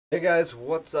Hey guys,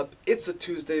 what's up? It's a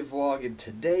Tuesday vlog, and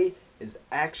today is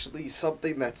actually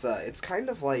something that's it's kind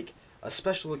of like a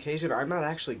special occasion. I'm not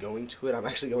actually going to it. I'm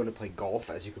actually going to play golf,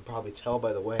 as you can probably tell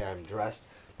by the way I'm dressed.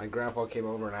 My grandpa came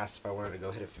over and asked if I wanted to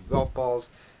go hit a few golf balls.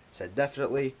 I said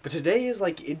definitely. But today is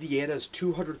like Indiana's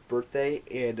 200th birthday,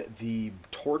 and the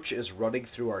torch is running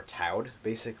through our town.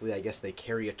 Basically, I guess they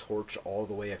carry a torch all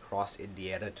the way across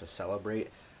Indiana to celebrate.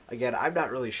 Again, I'm not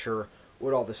really sure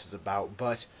what all this is about,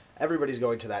 but everybody's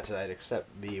going to that tonight except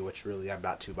me, which really I'm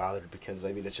not too bothered because,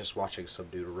 I mean, it's just watching some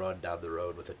dude run down the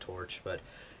road with a torch. But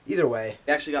either way,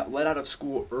 I actually got let out of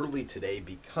school early today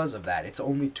because of that. It's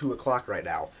only 2 o'clock right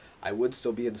now. I would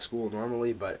still be in school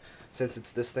normally, but since it's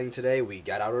this thing today, we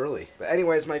got out early. But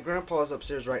anyways, my grandpa's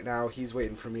upstairs right now. He's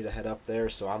waiting for me to head up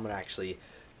there, so I'm going to actually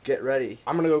get ready.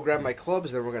 I'm going to go grab my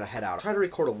clubs, then we're going to head out. I'll try to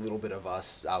record a little bit of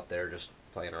us out there just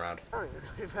playing around. I don't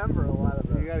even remember a lot of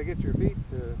them. You got to get your feet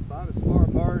about as far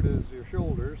apart as your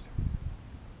shoulders.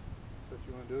 That's what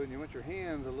you want to do, and you want your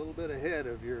hands a little bit ahead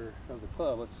of the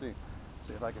club. Let's see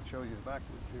if I can show you the back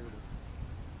here.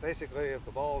 Basically, if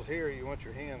the ball's here, you want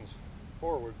your hands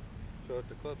forward, so if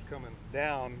the club's coming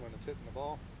down when it's hitting the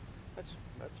ball, that's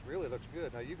really looks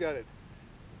good. Now you got it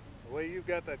the way you've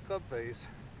got that club face.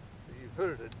 You've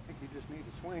hooded it. I think you just need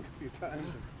to swing a few times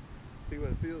and see what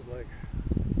it feels like.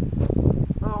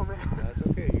 Oh man. That's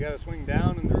okay. You got to swing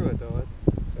down and through it though,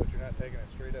 so that you're not taking it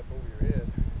straight up over your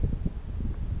head.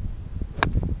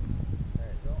 There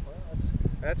you go. Well,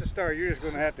 that's a start. You're just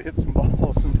going to have to hit some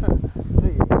balls.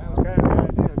 There you go. That was kind of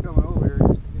the idea coming over here,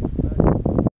 just to get you back.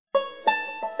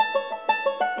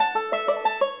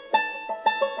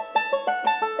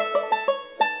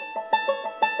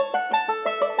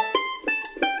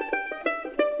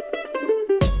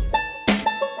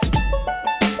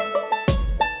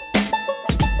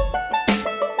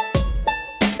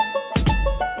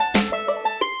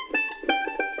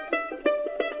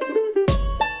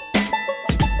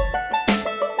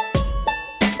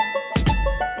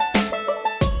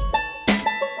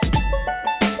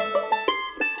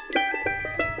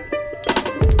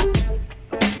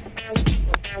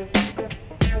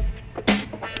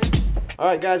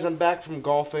 Alright guys, I'm back from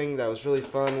golfing. That was really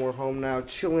fun. We're home now,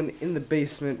 chilling in the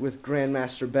basement with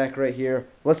Grandmaster Beck right here.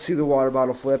 Let's see the water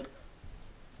bottle flip.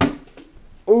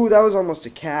 Ooh, that was almost a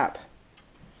cap.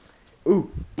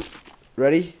 Ooh.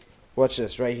 Ready? Watch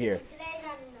this right here.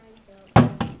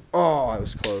 Oh, I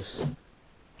was close.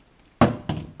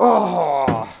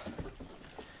 Oh!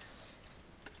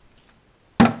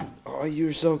 Oh, you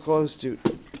were so close, dude.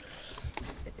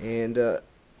 And,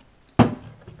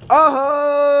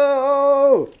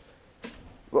 oh!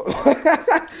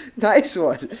 Nice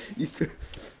one.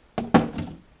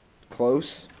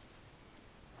 Close.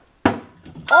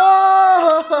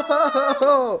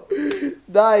 Oh!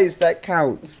 Nice, that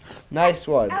counts. Nice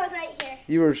one. I was right here.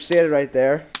 You were standing right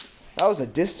there. That was a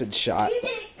distance shot. You did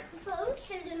it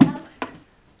closer enough.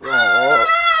 Oh!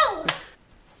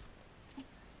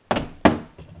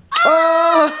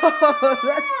 Oh!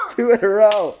 That's 2 in a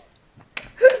row.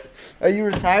 Are you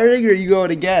retiring or are you going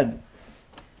again?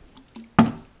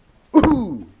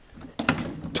 Ooh!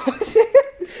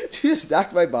 Did you just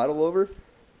knock my bottle over?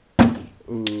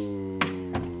 Ooh,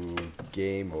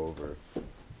 game over.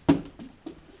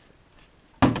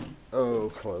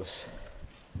 Oh, close.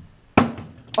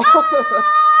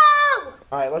 Oh!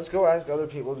 Alright, let's go ask other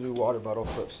people to do water bottle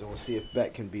flips and we'll see if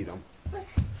Beck can beat them.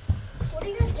 What are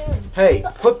you guys doing? Hey,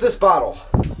 flip this bottle.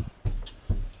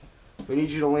 We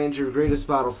need you to land your greatest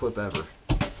bottle flip ever.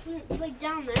 Like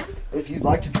down there? If you'd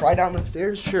like to try down the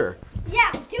stairs, sure.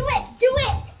 Yeah, do it! Do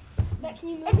it! But can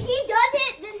you move? If he does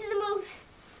it, this is the most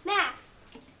max.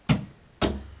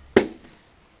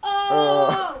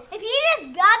 Oh! If he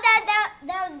just got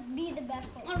that would be the best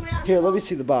one. Here, let me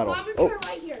see the bottle. I'm gonna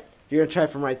try right here. You're gonna try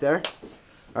from right there?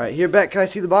 Alright, here, Beck, can I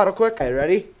see the bottle quick? Okay,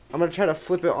 ready? I'm gonna try to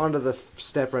flip it onto the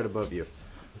step right above you.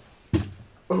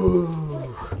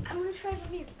 Ooh. I'm gonna try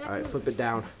from here. Alright, flip it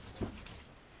down.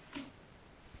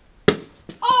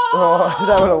 Oh!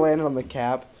 That would have landed on the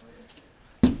cap.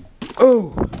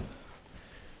 Oh!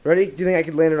 Ready? Do you think I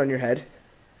could land it on your head?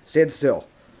 Stand still.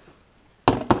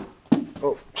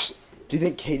 Oh. Do you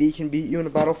think Katie can beat you in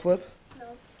a bottle flip? No.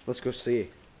 Let's go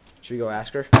see. Should we go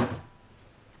ask her?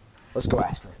 Let's go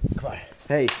ask her. Come on.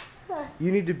 Hey,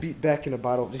 you need to beat Beck in a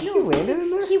bottle. Did he land it in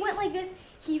there? He went like this.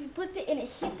 He flipped it and it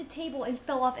hit the table and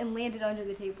fell off and landed under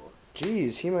the table.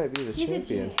 Jeez, he might be the He's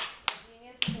champion. a genius.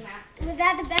 Was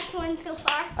that the best one so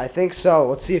far? I think so.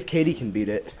 Let's see if Katie can beat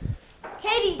it.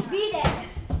 Katie, beat it.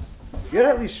 You gotta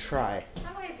at least try.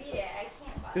 How do I beat it? I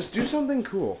can't. Just do something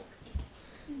cool.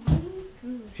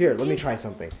 Here, let me try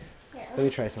something. Here, Let me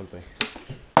try something.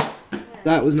 here,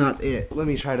 That was not it. Let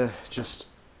me try to just...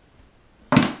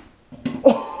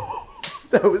 Oh!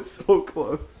 That was so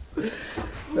close.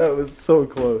 That was so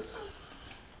close.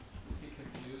 Is he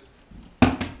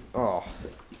confused? Oh.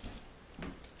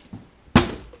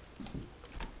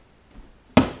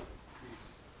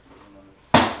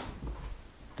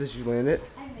 Did you land it?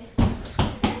 I missed.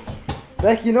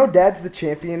 Beck, you know Dad's the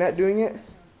champion at doing it?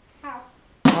 How?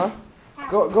 Huh? How?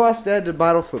 Go ask Dad to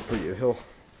bottle flip for you. He'll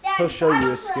Dad, show you bottle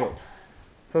his flip. skill.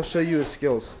 He'll show you his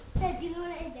skills. Dad, do you know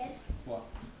what I did? What?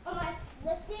 I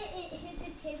flipped it, it hit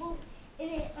the table, and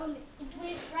it went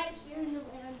right here and it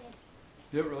landed.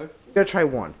 Yeah, really? You gotta try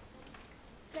one.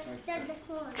 Dad, just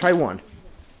one. Try one.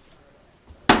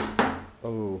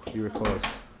 Oh, you were close.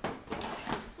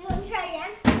 You want me to try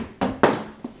again?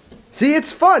 See,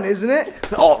 it's fun, isn't it?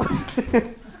 Oh.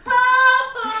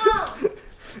 Oh! Do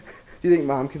you think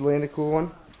Mom could land a cool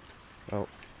one? Oh.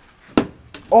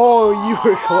 Oh, you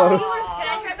were close. Can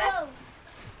I try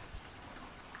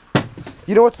both?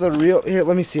 You know what's the real... Here,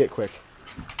 let me see it quick.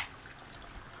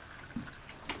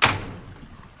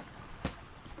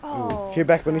 Oh. Here,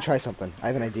 Beck, let me try something. I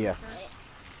have an idea.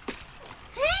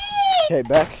 Hey! Okay,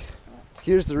 Beck,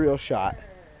 here's the real shot.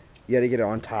 You gotta get it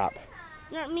on top.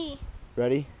 Not me.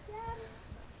 Ready?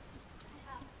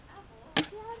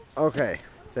 Okay,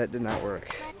 that did not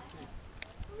work.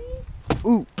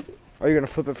 Ooh, are you gonna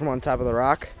flip it from on top of the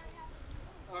rock?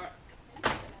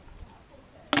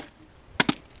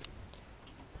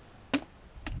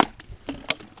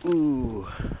 Ooh.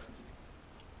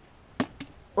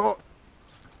 Oh.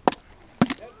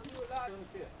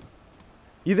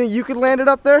 You think you could land it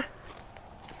up there?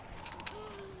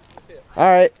 All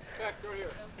right.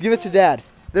 Give it to Dad.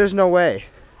 There's no way.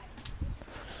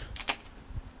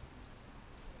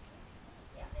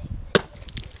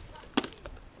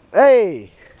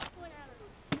 Hey!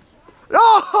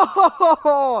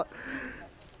 No!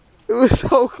 It was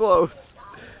so close.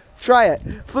 Try it.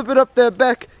 Flip it up there,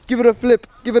 Beck. Give it a flip.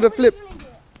 Give it a flip.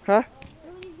 Huh?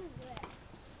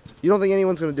 You don't think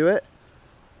anyone's gonna do it?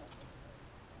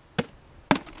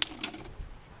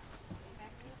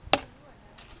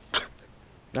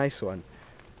 Nice one.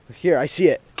 Here, I see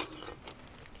it.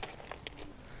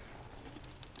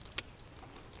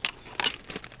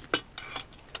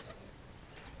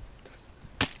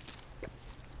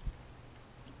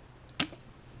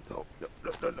 No, no,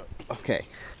 no, no, no. Okay.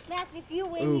 Matt, if you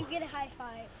win, Ooh. you get a high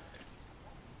five.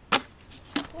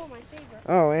 Oh, my favorite.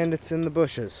 Oh, and it's in the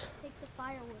bushes. Take the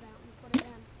firewood out and put it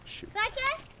in. Shoot. Can I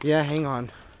try? Yeah, hang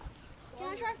on. Can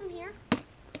I try from here?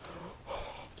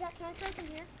 Jack, can I try from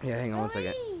here? Yeah, hang on one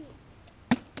second.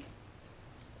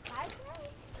 I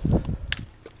try?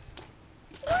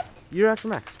 What? You're after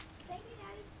Max. Thank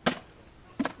you,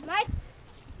 Daddy. My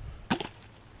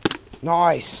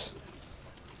Nice.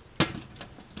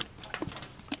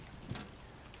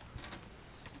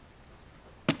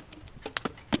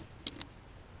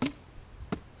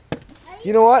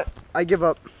 You know what? I give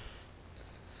up.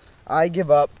 I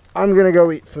give up. I'm gonna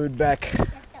go eat food, Beck. that's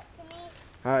up to me.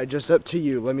 Alright, just up to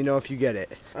you. Let me know if you get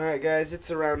it. Alright guys,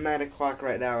 it's around 9 o'clock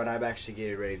right now and I'm actually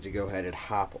getting ready to go ahead and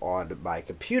hop on my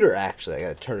computer actually. I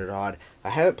gotta turn it on.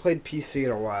 I haven't played PC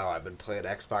in a while. I've been playing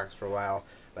Xbox for a while.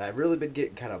 But I've really been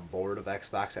getting kind of bored of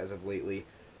Xbox as of lately.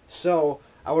 So,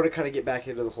 I want to kind of get back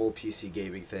into the whole PC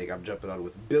gaming thing. I'm jumping on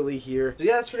with Billy here. So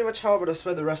yeah, that's pretty much how I'm going to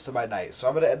spend the rest of my night. So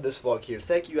I'm going to end this vlog here.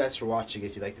 Thank you guys for watching.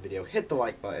 If you liked the video, hit the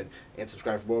like button and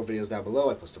subscribe for more videos down below.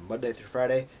 I post them Monday through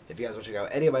Friday. If you guys want to check out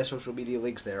any of my social media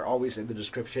links, they are always in the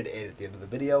description and at the end of the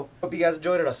video. Hope you guys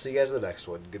enjoyed it. I'll see you guys in the next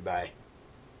one. Goodbye.